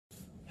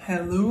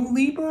Hello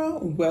Libra,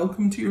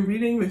 welcome to your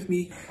reading with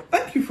me.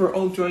 Thank you for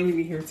all joining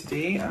me here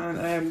today, and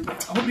I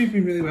hope you've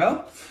been really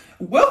well.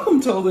 Welcome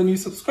to all the new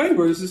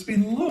subscribers. There's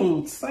been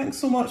loads. Thanks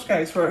so much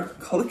guys for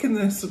clicking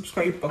the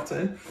subscribe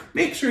button.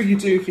 Make sure you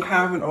do if you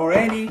haven't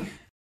already.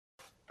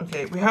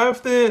 Okay, we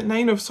have the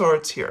Nine of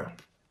Swords here.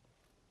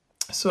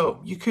 So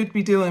you could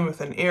be dealing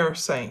with an air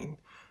sign.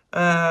 We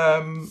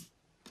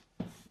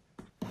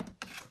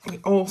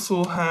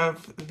also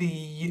have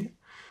the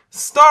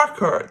Star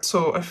card.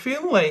 So I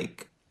feel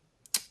like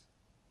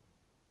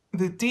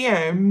the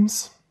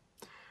DMs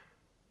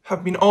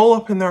have been all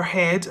up in their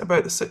head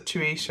about the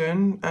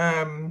situation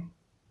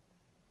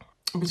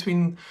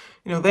between,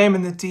 them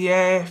and the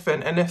DF,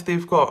 and if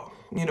they've got,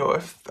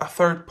 if a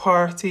third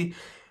party,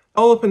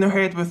 all up in their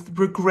head with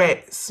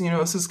regrets.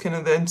 This is kind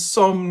of the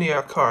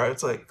insomnia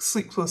cards, like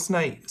sleepless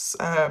nights,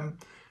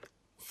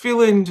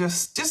 feeling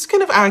just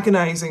kind of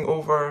agonizing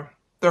over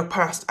their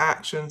past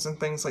actions and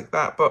things like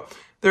that, but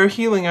they're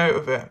healing out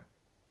of it.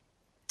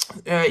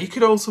 You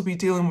could also be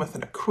dealing with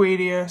an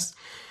Aquarius.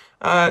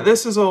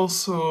 This is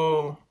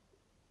also,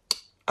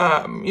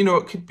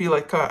 it could be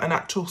like an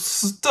actual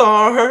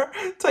star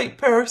type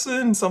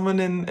person, someone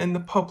in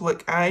the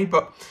public eye,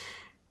 but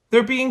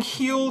they're being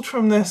healed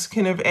from this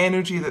kind of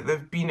energy that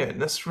they've been in,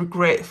 this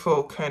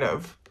regretful kind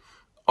of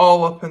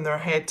all up in their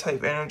head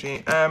type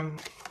energy.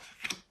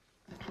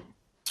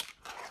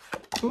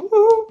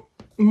 Ooh,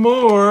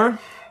 more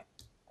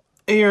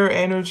air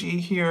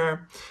energy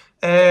here.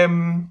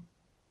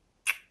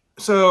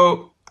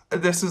 So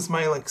this is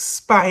my like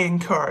spying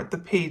card, the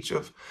Page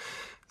of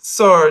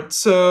Swords.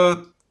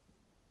 So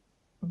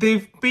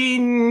they've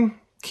been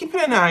keeping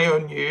an eye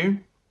on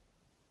you,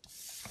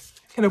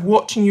 kind of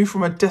watching you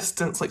from a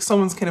distance, like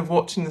someone's kind of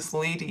watching this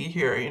lady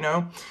here,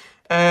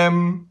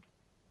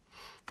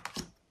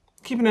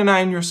 keeping an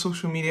eye on your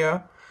social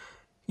media.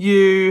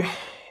 You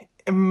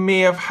may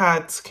have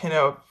had kind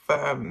of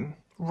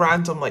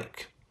random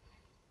like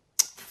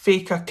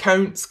fake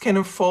accounts kind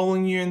of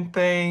following you and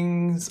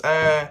things.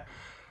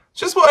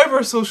 Just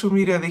whatever social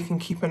media they can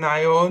keep an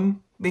eye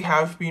on, they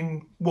have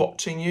been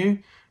watching you.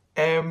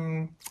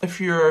 If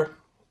you're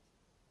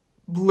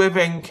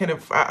living kind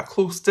of at a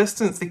close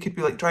distance, they could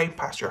be like driving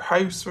past your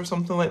house or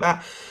something like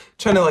that,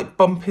 trying to like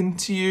bump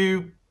into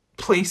you,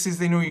 places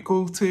they know you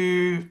go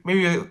to,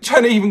 maybe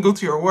trying to even go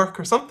to your work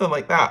or something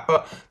like that,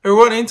 but they're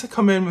wanting to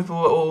come in with a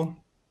little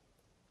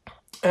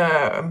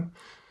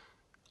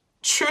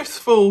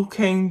truthful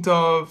kind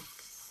of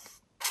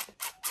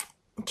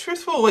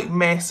like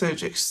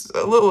message,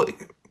 a little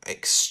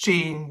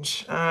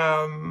exchange.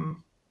 They're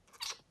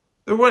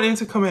wanting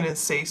to come in and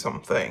say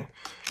something.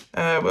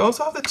 We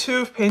also have the Two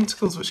of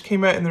Pentacles, which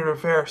came out in the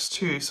reverse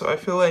too, so I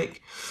feel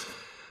like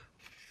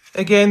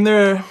again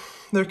they're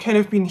kind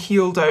of being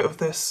healed out of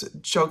this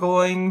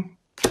juggling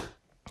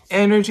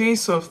energy.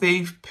 So if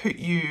they've put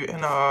you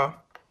in a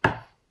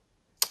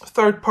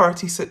third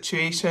party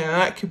situation, and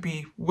that could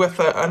be with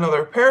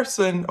another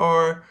person,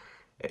 or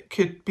it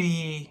could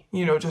be,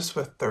 just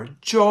with their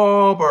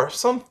job or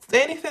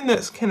anything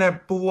that's kind of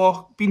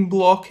been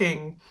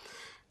blocking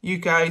you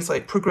guys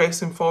like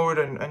progressing forward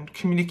and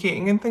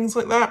communicating and things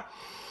like that.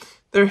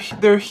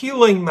 They're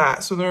healing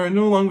that, so they're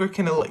no longer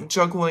kind of like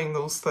juggling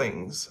those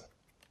things.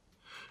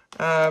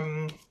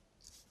 So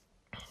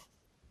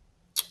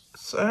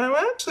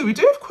actually we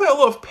do have quite a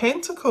lot of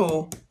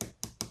pentacle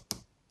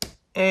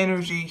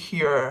energy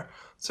here,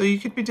 so you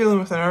could be dealing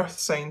with an earth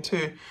sign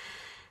too,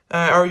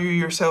 or you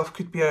yourself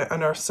could be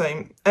an earth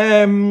sign.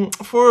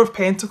 Four of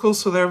Pentacles,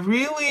 so they're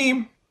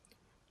really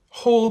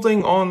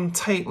holding on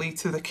tightly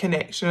to the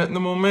connection at the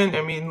moment.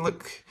 I mean,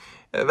 look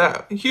at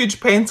that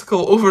huge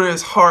pentacle over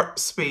his heart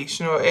space.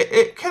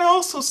 It can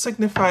also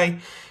signify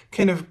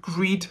kind of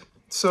greed.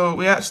 So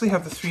we actually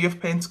have the Three of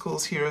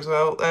Pentacles here as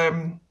well.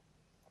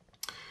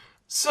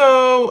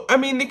 So I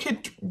mean, they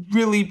could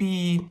really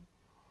be,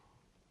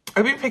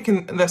 I've been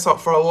picking this up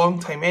for a long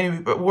time anyway,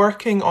 but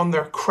working on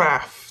their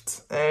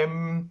craft,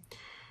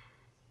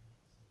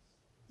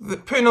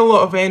 putting a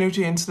lot of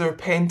energy into their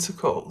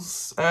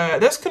pentacles.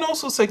 This can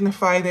also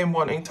signify them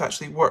wanting to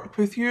actually work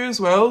with you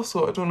as well.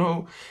 So I don't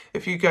know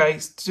if you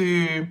guys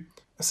do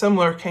a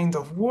similar kind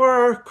of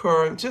work,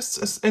 or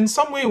just in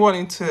some way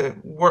wanting to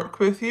work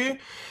with you.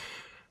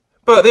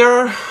 But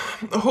they're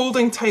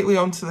holding tightly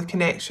onto the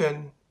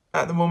connection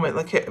at the moment.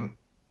 Like it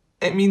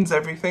means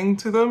everything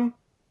to them.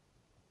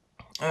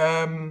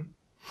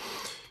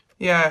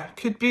 Yeah,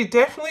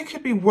 definitely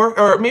could be work,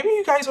 or maybe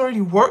you guys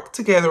already work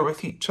together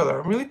with each other.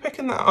 I'm really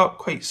picking that up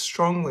quite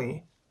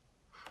strongly,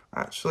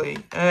 actually.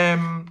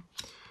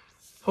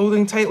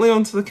 Holding tightly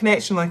onto the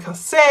connection, like I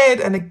said,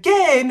 and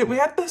again, we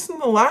had this in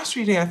the last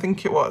reading, I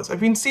think it was. I've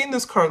been seeing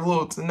this card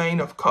loads, the Nine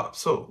of Cups,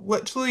 so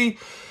literally,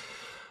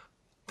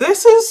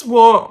 this is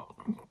what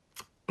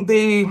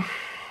they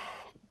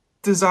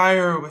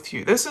desire with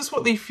you. This is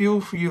what they feel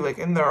for you, like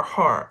in their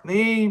heart.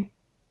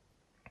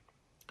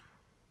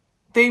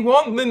 They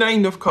want the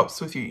Nine of Cups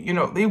with you.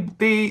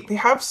 They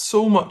have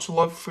so much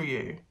love for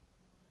you.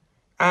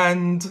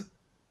 And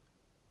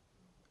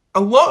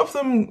a lot of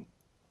them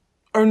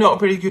are not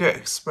very good at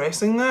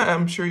expressing that.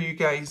 I'm sure you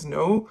guys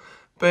know,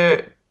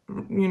 but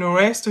you know,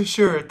 rest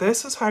assured,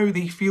 this is how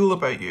they feel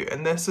about you,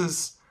 and this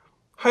is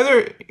how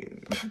they're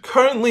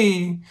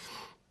currently,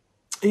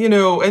 you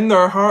know, in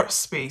their heart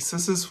space.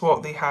 This is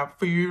what they have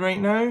for you right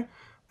now.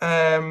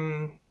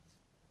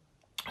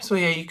 So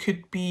yeah, you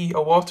could be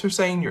a water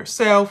sign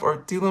yourself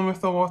or dealing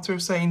with a water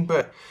sign,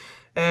 but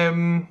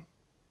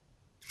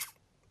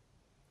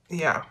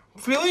yeah,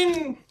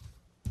 feeling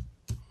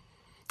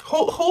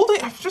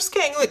holding. I'm just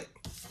getting like,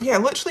 yeah,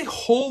 literally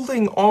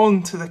holding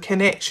on to the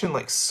connection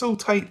like so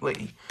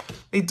tightly.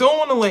 They don't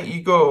want to let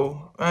you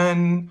go,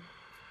 and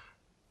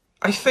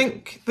I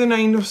think the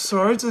Nine of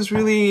Swords is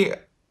really,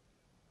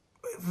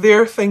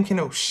 they're thinking,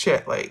 oh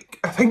shit, like,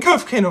 I think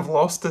I've kind of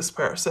lost this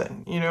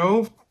person, you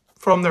know,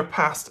 from their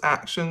past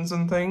actions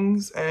and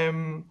things.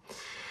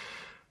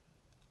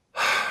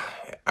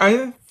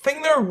 I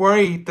think they're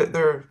worried that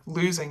they're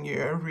losing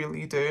you, I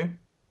really do.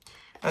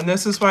 And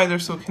this is why they're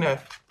so kind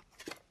of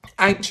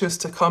anxious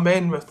to come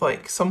in with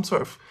like some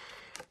sort of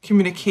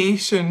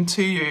communication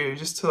to you,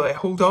 just to like,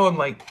 hold on,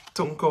 like,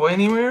 don't go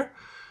anywhere.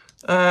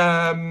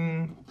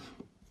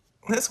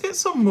 Let's get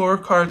some more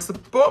cards. The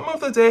bottom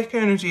of the deck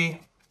energy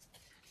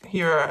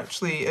here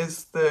actually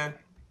is the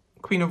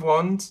Queen of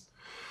Wands.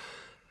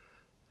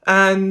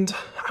 And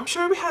I'm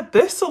sure we had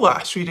this the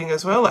last reading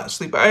as well,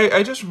 actually, but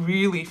I just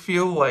really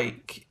feel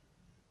like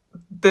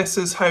this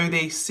is how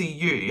they see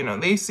you. You know,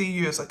 they see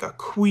you as like a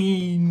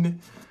queen,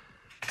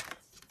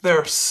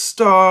 their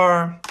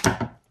star,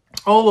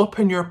 all up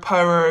in your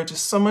power,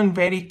 just someone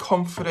very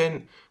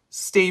confident,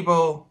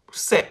 stable,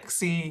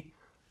 sexy,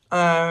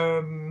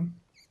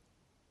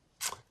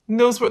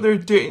 knows what they're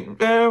doing.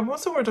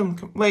 What's the word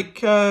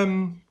like,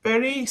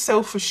 very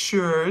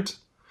self-assured.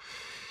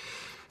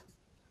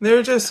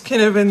 They're just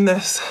kind of in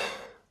this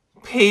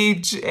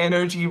page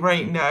energy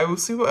right now. We'll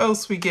see what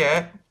else we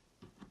get.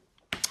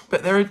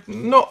 But they're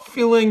not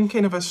feeling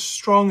kind of as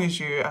strong as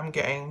you, I'm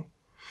getting.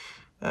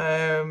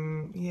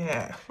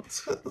 Yeah,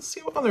 let's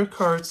see what other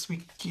cards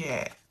we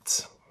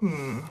get.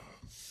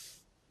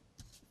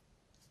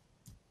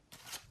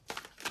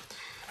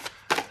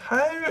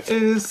 How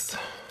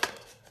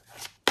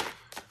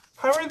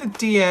are the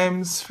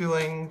DMs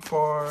feeling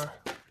for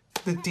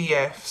the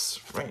DFs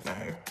right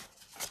now?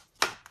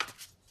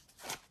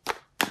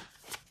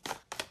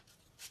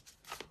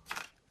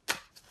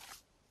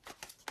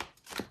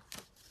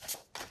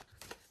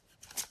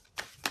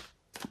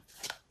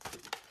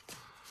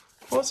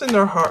 What's in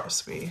their heart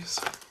space?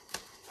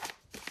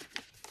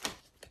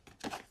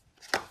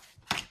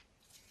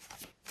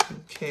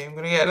 Okay, I'm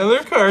going to get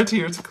another card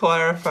here to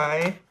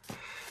clarify.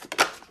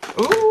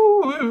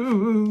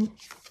 Ooh,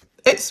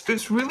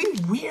 it's really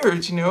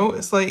weird, you know?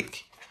 It's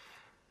like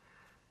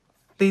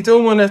they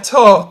don't want to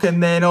talk,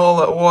 and then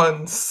all at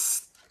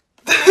once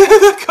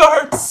the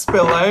cards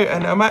spill out,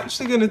 and I'm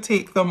actually going to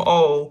take them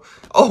all.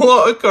 A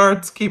lot of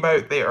cards came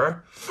out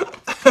there.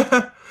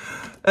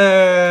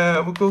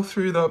 We'll go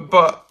through them,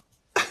 but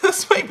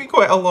this might be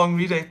quite a long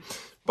reading.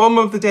 Bottom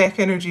of the deck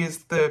energy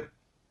is the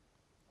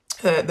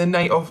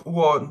Knight of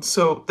Wands.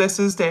 So this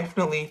is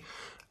definitely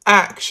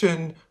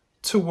action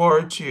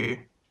towards you.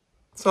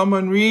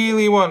 Someone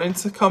really wanting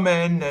to come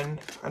in and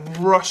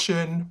rush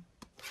in.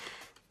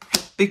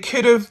 They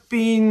could have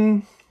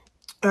been,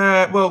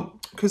 well,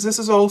 because this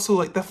is also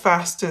like the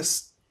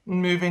fastest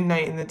moving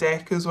knight in the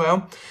deck as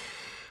well.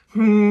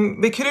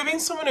 They could have been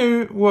someone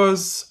who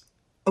was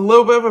a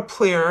little bit of a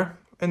player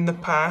in the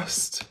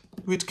past,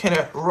 would kind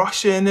of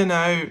rush in and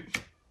out,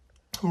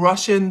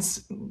 rush in,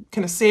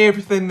 kind of say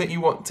everything that you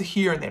want to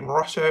hear and then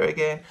rush out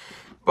again.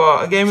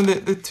 But again,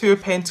 with the Two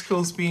of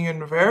Pentacles being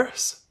in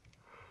reverse,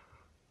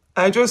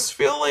 I just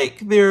feel like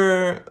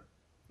they're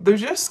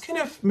just kind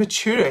of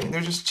maturing.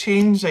 They're just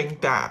changing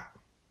that.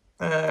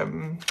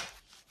 They're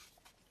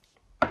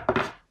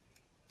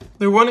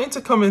wanting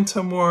to come into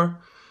a more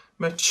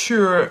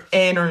mature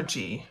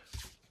energy.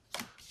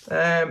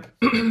 Because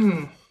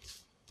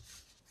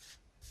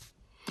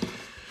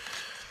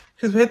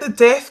we had the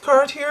Death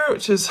card here,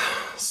 which is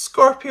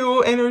Scorpio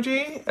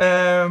energy.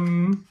 Let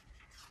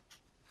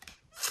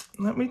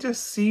me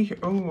just see here.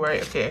 Oh,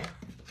 right, okay.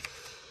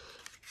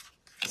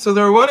 So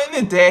they're wanting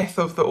the death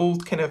of the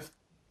old kind of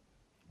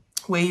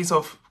ways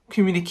of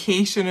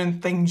communication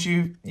and things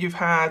you've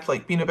had,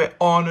 like being a bit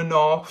on and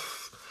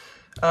off.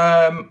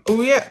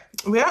 Oh yeah,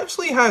 we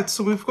actually had,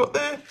 so we've got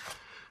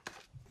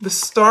the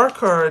Star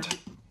card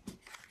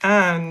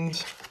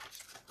and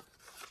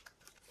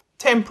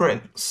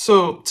Temperance.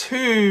 So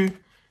two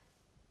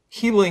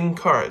healing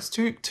cards,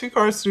 two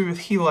cards to do with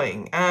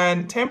healing,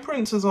 and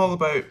Temperance is all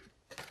about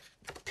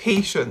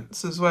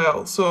patience as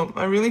well. So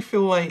I really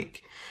feel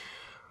like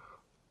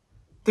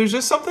there's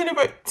just something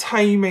about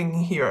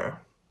timing here.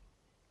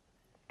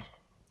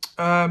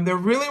 They're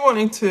really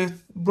wanting to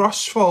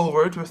rush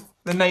forward with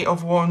the Knight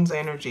of Wands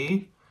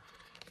energy.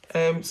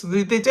 So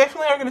they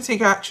definitely are going to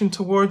take action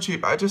towards you,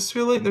 but I just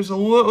feel like there's a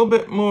little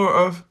bit more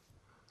of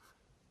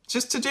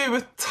just to do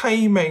with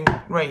timing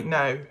right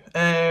now.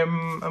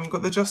 I've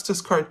got the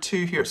Justice card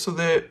too here. So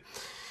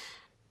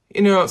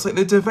you know, it's like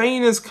the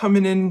divine is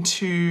coming in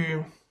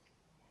to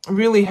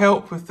really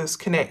help with this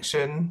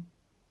connection,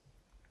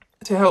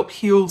 to help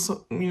heal,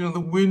 you know, the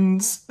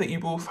wounds that you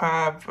both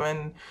have,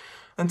 and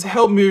to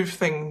help move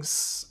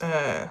things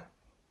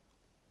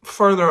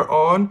further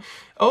on.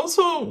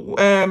 Also,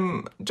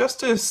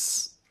 just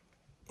as,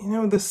 you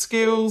know, the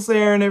scales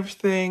there and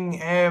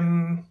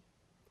everything,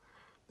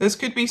 this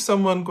could be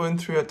someone going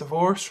through a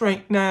divorce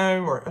right now,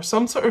 or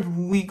some sort of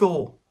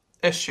legal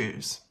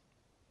issues.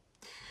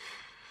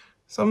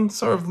 Some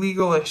sort of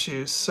legal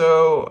issues.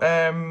 So,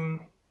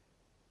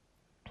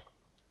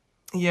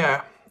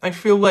 yeah, I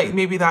feel like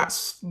maybe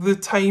that's the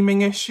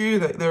timing issue,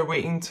 that they're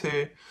waiting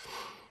to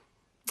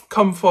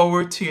come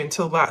forward to you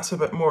until that's a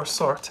bit more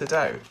sorted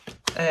out.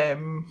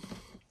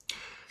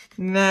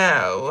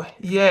 Now,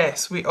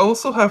 yes, we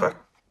also have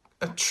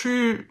a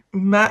true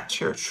match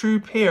here, true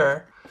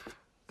pair.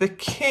 The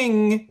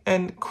King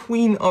and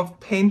Queen of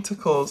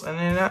Pentacles, and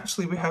then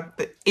actually we have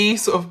the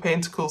Ace of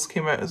Pentacles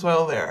came out as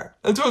well there.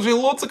 I told you,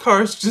 loads of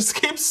cards just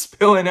keep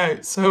spilling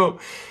out. So,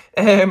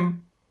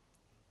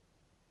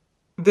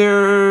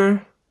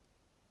 they're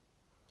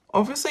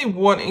obviously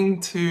wanting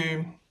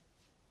to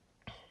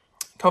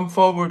come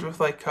forward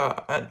with like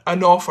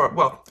an offer,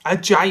 well, a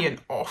giant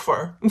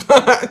offer,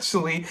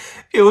 actually.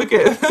 If you look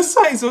at the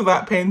size of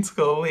that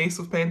pentacle, Ace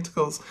of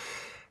Pentacles.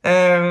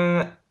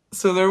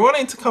 So they're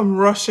wanting to come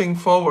rushing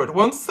forward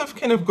once they've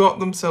kind of got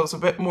themselves a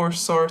bit more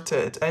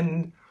sorted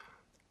and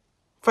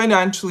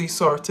financially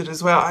sorted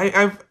as well.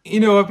 I've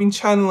been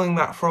channeling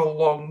that for a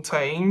long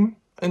time,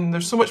 and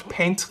there's so much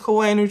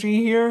pentacle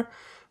energy here.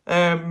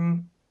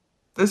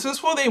 This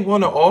is what they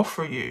want to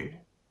offer you.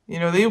 You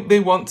know, they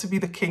want to be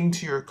the king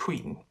to your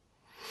queen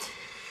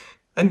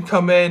and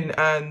come in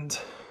and,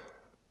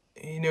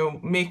 you know,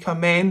 make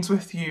amends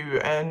with you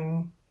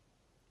and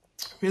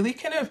really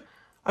kind of,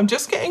 I'm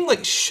just getting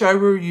like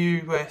shower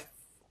you with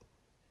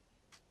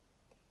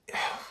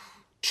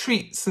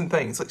treats and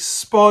things, like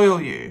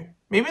spoil you.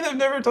 Maybe they've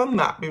never done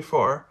that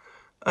before.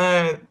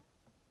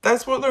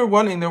 That's what they're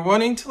wanting. They're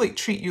wanting to like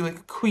treat you like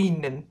a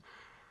queen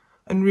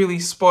and really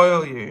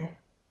spoil you.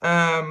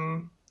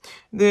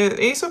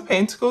 The Ace of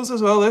Pentacles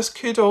as well, this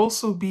could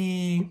also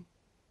be,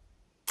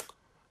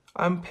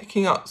 I'm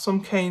picking up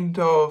some kind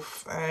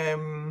of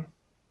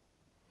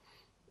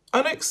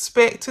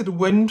unexpected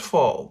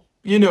windfall.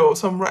 You know,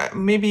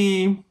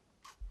 maybe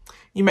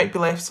you might be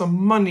left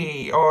some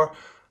money or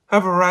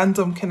have a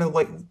random kind of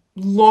like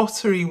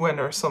lottery win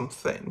or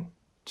something.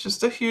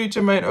 Just a huge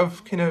amount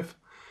of kind of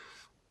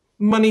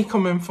money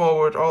coming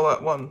forward all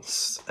at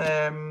once.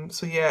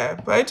 So yeah,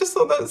 but I just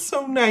thought that's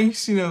so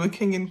nice, you know, the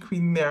King and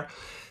Queen there.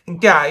 And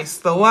guys,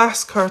 the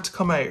last card to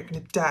come out, you're gonna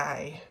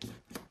die.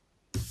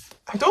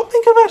 I don't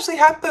think I've actually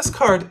had this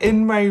card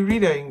in my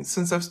reading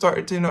since I've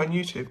started doing it on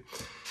YouTube.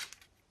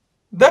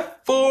 The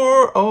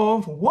Four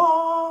of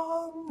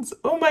Wands.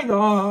 Oh my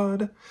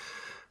god.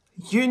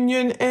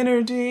 Union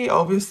energy.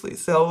 Obviously,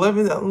 it's the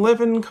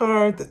 11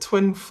 card, the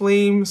twin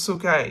flames. So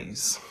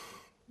guys,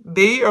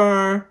 they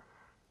are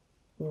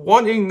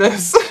wanting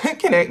this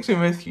connection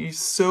with you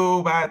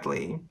so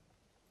badly.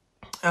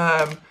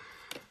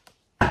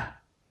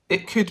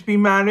 It could be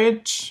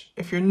marriage.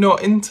 If you're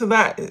not into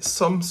that, it's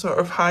some sort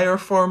of higher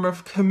form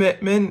of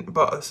commitment,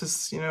 but this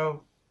is, you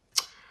know,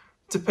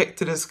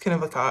 depicted as kind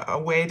of like a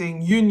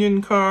wedding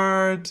union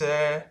card,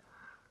 a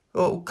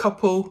little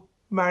couple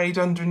married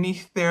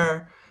underneath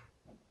there.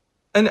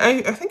 And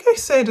I think I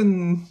said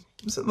in,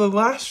 was it the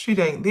last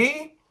reading,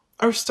 they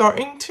are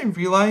starting to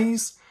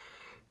realise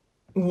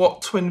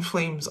what twin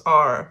flames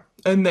are,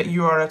 and that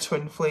you are a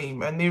twin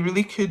flame, and they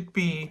really could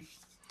be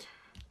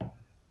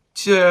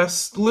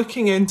just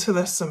looking into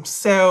this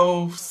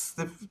themselves.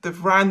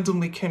 They've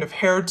randomly kind of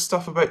heard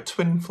stuff about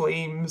twin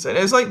flames, and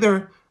it's like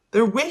they're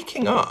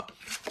waking up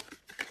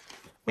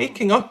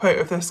out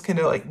of this kind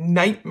of like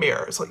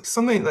nightmare. It's like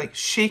something like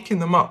shaking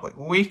them up, like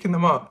waking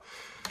them up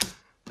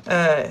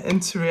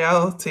into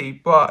reality.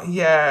 But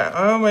yeah,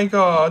 oh my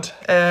god,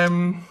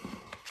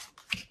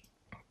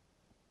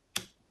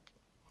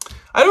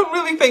 I don't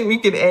really think we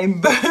can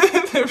end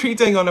the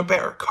reading on a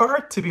better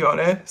card, to be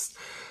honest.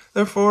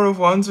 The Four of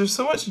Wands, there's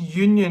so much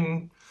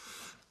union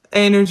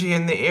energy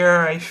in the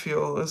air, I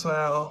feel, as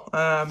well.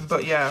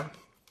 But yeah,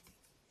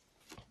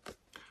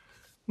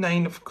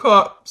 Nine of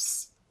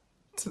Cups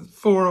to the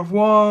Four of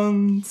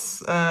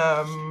Wands.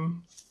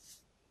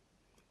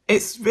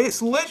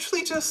 It's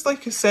literally just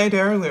like I said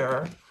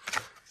earlier,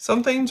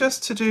 something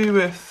just to do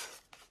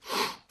with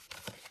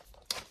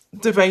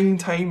divine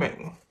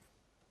timing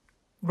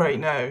right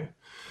now.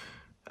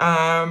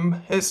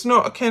 It's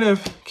not a kind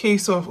of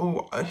case of,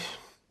 oh,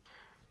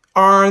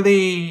 are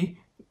they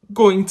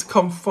going to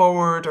come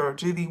forward, or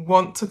do they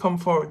want to come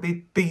forward?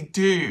 They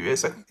do.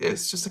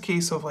 It's just a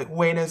case of like,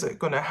 when is it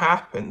going to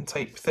happen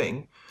type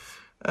thing.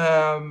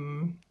 Yeah,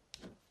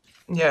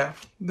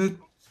 the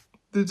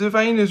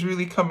divine is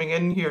really coming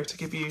in here to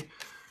give you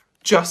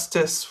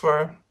justice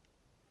for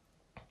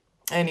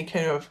any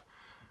kind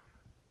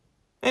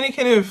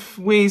of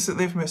ways that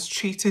they've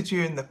mistreated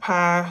you in the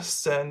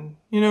past. And,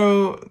 you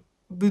know,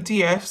 the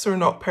DFs are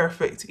not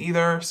perfect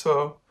either,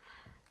 so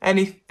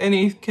any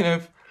kind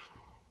of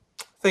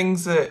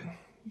things that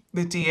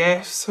the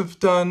DFs have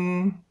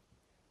done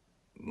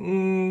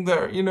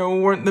that, you know,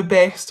 weren't the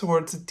best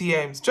towards the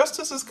DMs.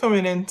 Justice is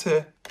coming in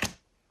to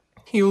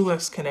heal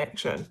this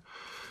connection.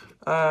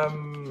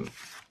 Yeah,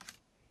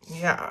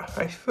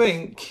 I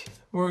think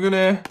we're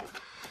gonna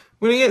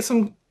get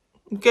some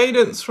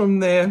guidance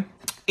from the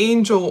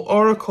Angel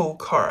Oracle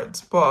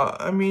cards,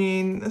 but I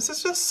mean, this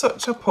is just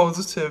such a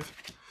positive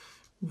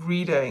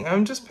reading.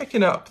 I'm just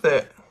picking up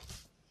that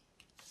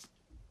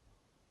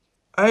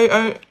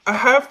I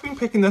have been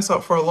picking this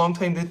up for a long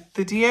time.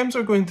 The DMs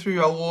are going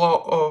through a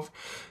lot of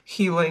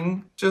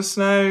healing just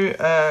now,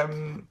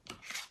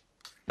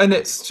 and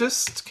it's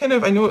just kind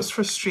of, I know it's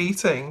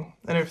frustrating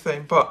and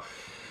everything, but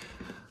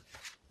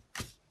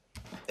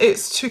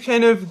it's to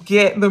kind of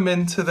get them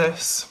into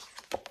this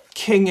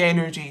king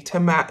energy to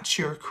match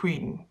your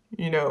queen.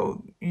 You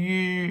know,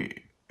 you,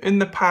 in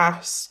the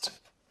past,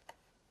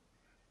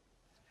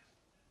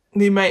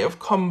 they might have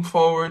come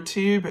forward to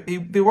you, but they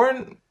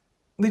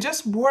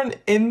just weren't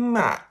in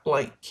that,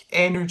 like,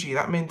 energy,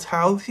 that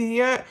mentality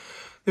yet.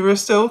 They were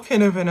still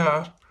kind of in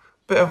a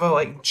bit of a,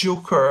 like,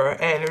 Joker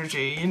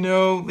energy, you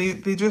know?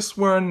 They just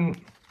weren't,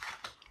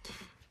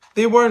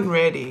 they weren't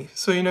ready.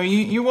 So, you know,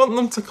 you want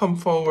them to come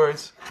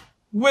forward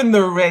when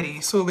they're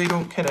ready, so they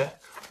don't kind of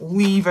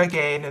leave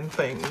again and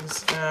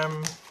things.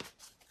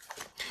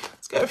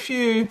 Let's get a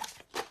few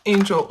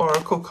Angel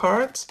Oracle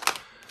cards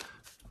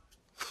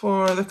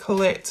for the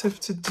collective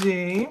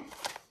today.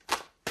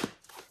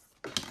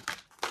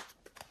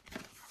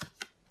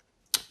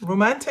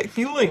 Romantic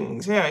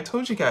feelings. Yeah, I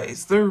told you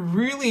guys, they're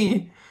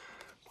really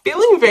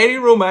feeling very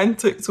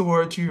romantic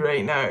towards you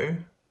right now.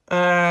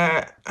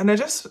 And I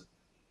just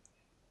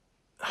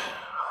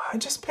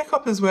pick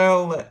up as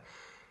well that,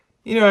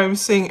 you know, I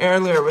was saying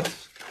earlier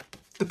with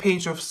the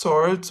Page of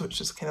Swords, which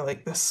is kind of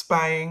like the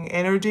spying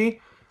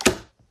energy.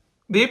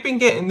 They've been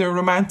getting their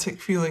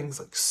romantic feelings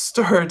like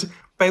stirred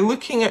by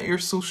looking at your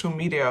social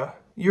media,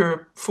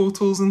 your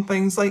photos and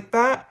things like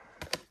that.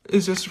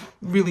 Is just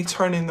really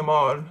turning them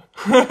on.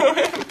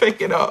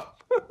 Pick it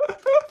up.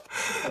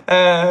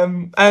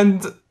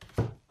 And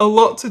a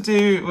lot to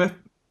do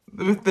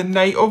with the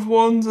Knight of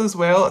Wands as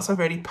well. It's a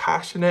very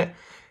passionate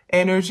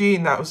energy,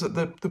 and that was at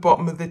the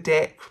bottom of the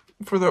deck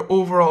for their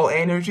overall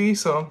energy.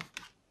 So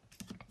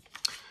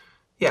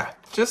yeah,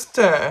 just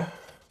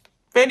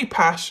very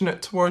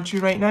passionate towards you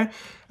right now.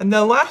 And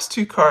the last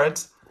two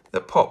cards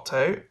that popped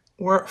out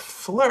were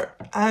Flirt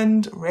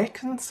and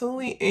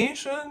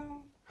Reconciliation.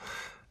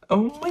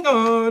 Oh my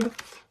god.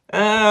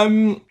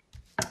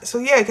 So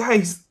yeah,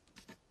 guys,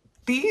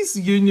 these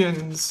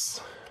unions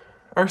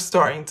are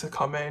starting to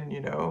come in, you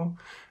know.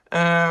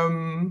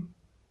 And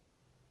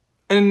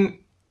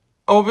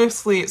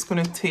obviously it's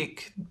going to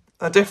take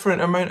a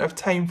different amount of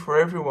time for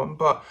everyone,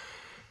 but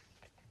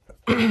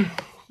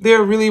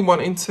they're really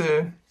wanting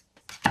to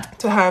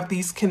have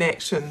these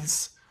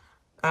connections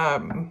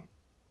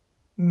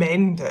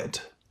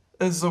mended,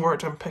 is the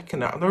word I'm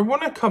picking up. They're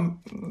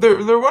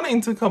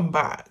wanting to come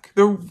back.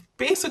 They're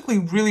basically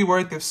really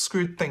worried they've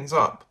screwed things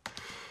up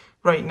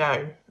right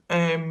now.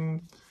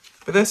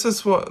 But this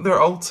is what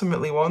they're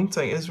ultimately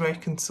wanting, is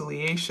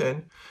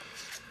reconciliation.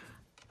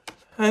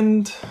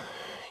 And,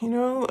 you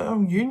know, a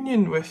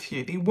union with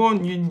you. They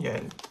want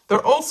union.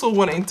 They're also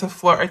wanting to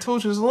flirt. I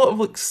told you there's a lot of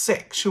like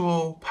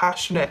sexual,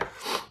 passionate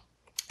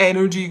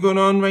energy going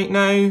on right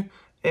now.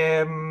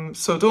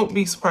 So don't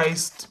be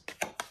surprised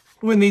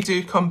when they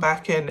do come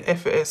back in,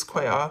 if it is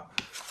quite a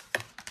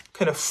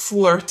kind of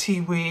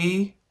flirty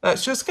way.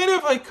 That's just kind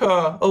of like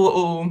a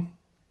little,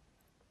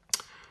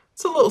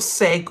 it's a little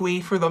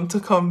segue for them to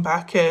come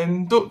back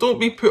in. Don't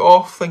be put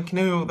off thinking,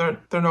 no,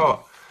 they're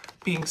not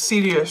being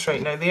serious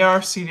right now. They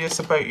are serious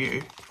about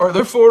you. Or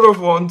their Four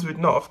of Wands would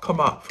not have come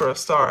up for a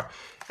start.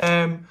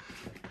 But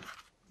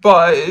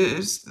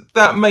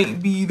that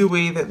might be the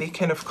way that they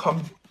kind of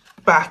come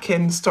back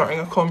in, starting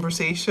a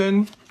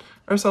conversation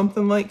or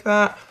something like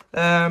that.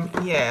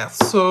 Yeah,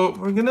 so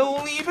we're gonna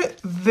leave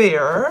it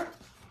there.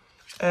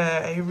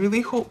 I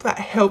really hope that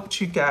helped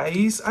you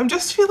guys. I'm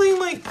just feeling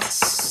like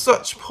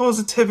such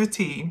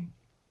positivity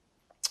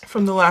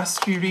from the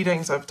last few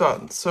readings I've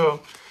done.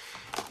 So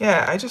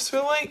yeah, I just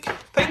feel like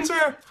things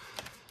are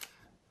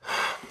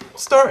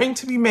starting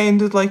to be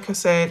mended, like I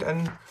said,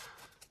 and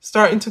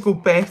starting to go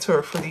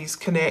better for these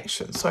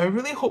connections. So I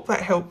really hope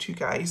that helped you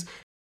guys.